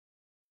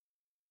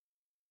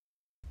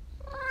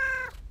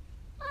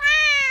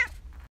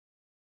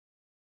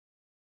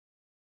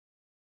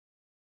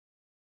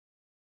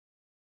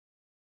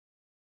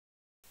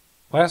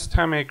Last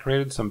time I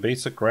created some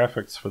basic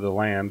graphics for the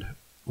land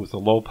with a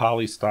low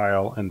poly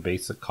style and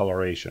basic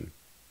coloration.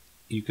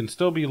 You can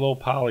still be low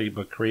poly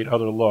but create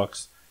other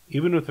looks,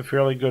 even with a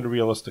fairly good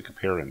realistic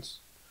appearance.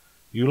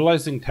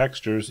 Utilizing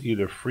textures,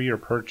 either free or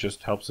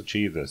purchased, helps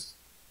achieve this.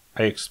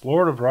 I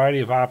explored a variety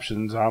of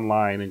options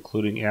online,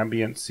 including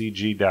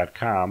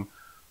ambientcg.com,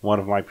 one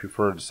of my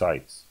preferred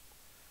sites.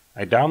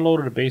 I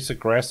downloaded a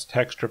basic grass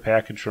texture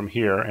package from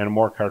here and a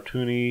more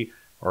cartoony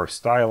or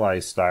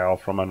stylized style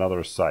from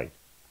another site.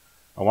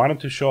 I wanted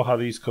to show how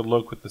these could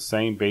look with the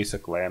same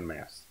basic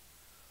landmass.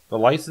 The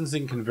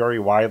licensing can vary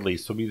widely,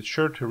 so be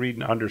sure to read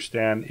and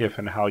understand if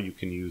and how you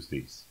can use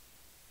these.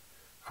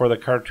 For the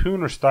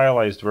cartoon or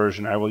stylized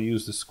version, I will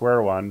use the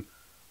square one,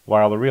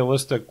 while the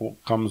realistic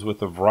comes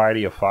with a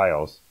variety of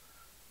files.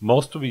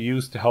 Most will be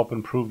used to help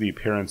improve the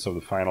appearance of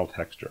the final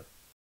texture.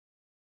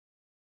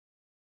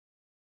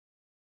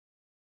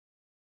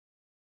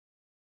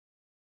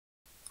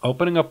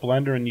 Opening up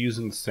Blender and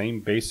using the same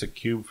basic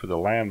cube for the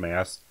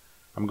landmass,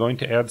 I'm going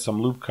to add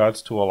some loop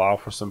cuts to allow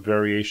for some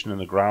variation in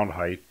the ground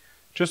height,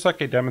 just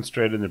like I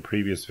demonstrated in the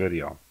previous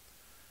video.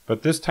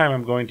 But this time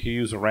I'm going to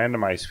use a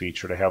randomize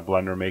feature to have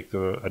Blender make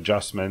the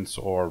adjustments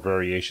or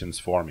variations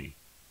for me.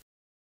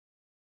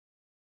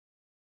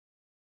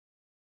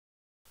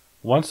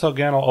 Once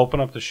again, I'll open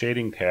up the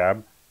shading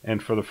tab,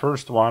 and for the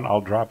first one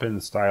I'll drop in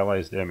the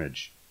stylized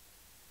image.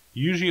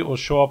 Usually it will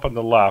show up on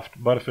the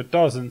left, but if it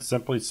doesn't,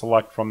 simply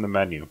select from the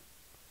menu.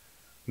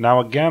 Now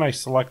again, I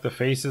select the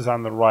faces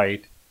on the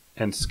right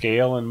and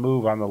scale and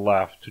move on the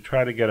left to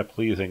try to get a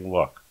pleasing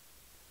look.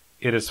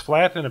 It is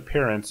flat in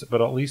appearance,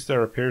 but at least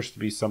there appears to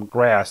be some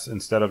grass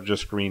instead of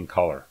just green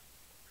color.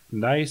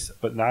 Nice,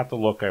 but not the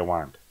look I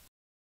want.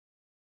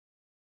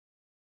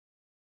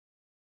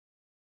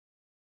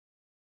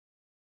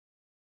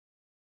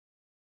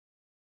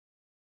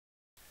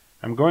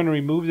 I'm going to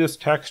remove this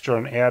texture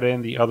and add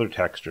in the other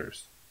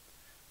textures.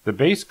 The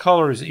base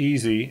color is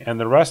easy, and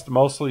the rest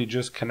mostly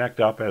just connect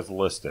up as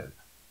listed.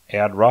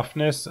 Add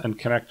roughness and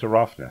connect to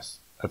roughness,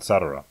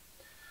 etc.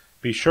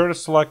 Be sure to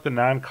select the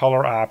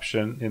non-color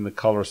option in the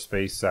color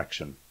space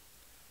section.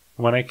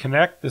 When I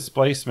connect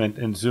displacement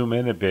and zoom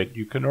in a bit,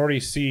 you can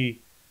already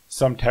see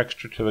some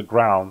texture to the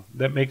ground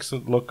that makes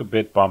it look a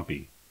bit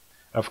bumpy.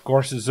 Of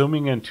course,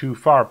 zooming in too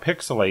far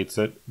pixelates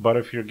it, but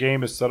if your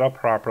game is set up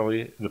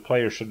properly, the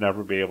player should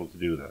never be able to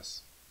do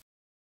this.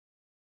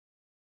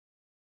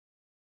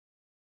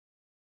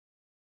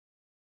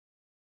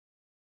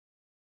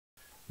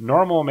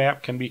 Normal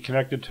map can be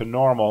connected to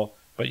normal,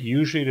 but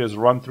usually it is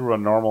run through a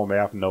normal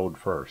map node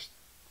first.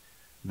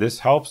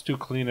 This helps to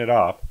clean it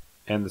up,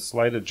 and the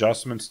slight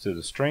adjustments to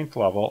the strength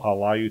level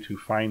allow you to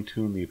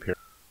fine-tune the appearance.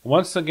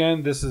 Once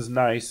again, this is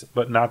nice,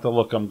 but not the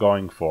look I'm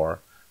going for,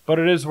 but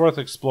it is worth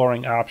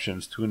exploring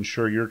options to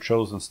ensure your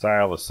chosen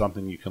style is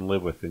something you can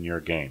live with in your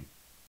game.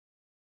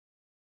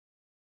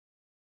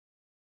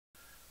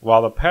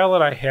 While the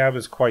palette I have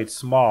is quite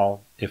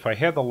small, if I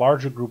had the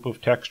larger group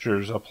of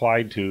textures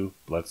applied to,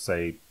 let's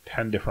say,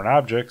 10 different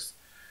objects,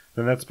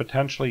 then that's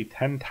potentially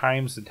 10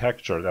 times the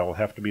texture that will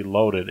have to be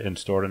loaded and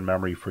stored in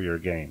memory for your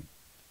game.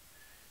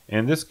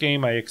 In this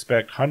game, I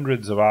expect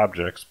hundreds of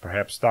objects,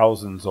 perhaps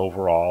thousands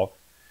overall,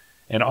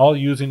 and all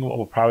using what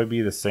will probably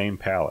be the same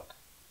palette.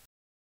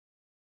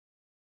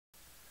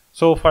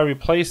 So if I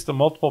replace the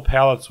multiple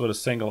palettes with a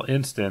single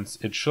instance,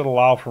 it should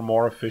allow for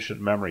more efficient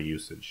memory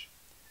usage.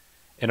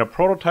 In a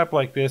prototype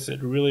like this,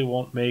 it really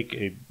won't make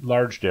a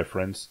large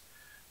difference,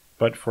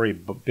 but for a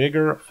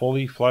bigger,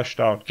 fully fleshed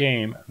out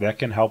game, that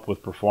can help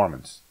with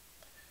performance.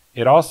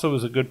 It also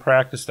is a good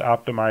practice to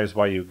optimize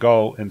while you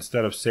go,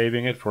 instead of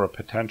saving it for a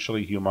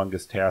potentially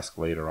humongous task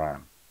later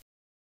on.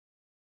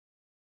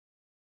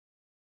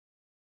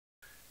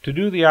 To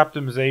do the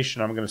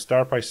optimization, I'm going to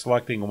start by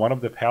selecting one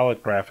of the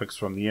palette graphics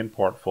from the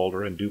import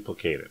folder and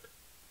duplicate it.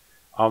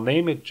 I'll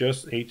name it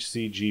just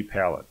HCG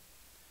palette.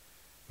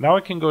 Now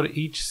I can go to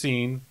each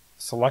scene,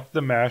 select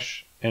the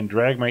mesh, and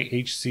drag my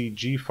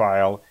HCG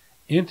file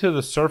into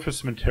the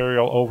surface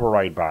material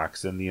override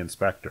box in the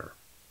inspector.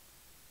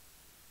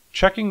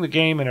 Checking the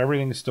game and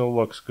everything still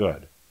looks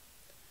good.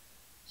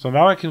 So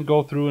now I can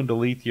go through and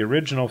delete the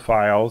original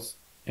files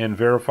and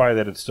verify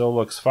that it still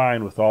looks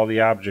fine with all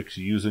the objects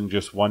using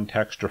just one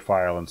texture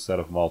file instead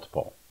of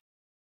multiple.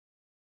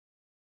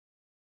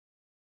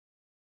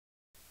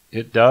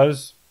 It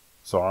does,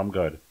 so I'm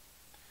good.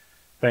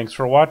 Thanks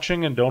for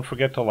watching, and don't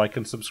forget to like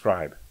and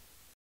subscribe.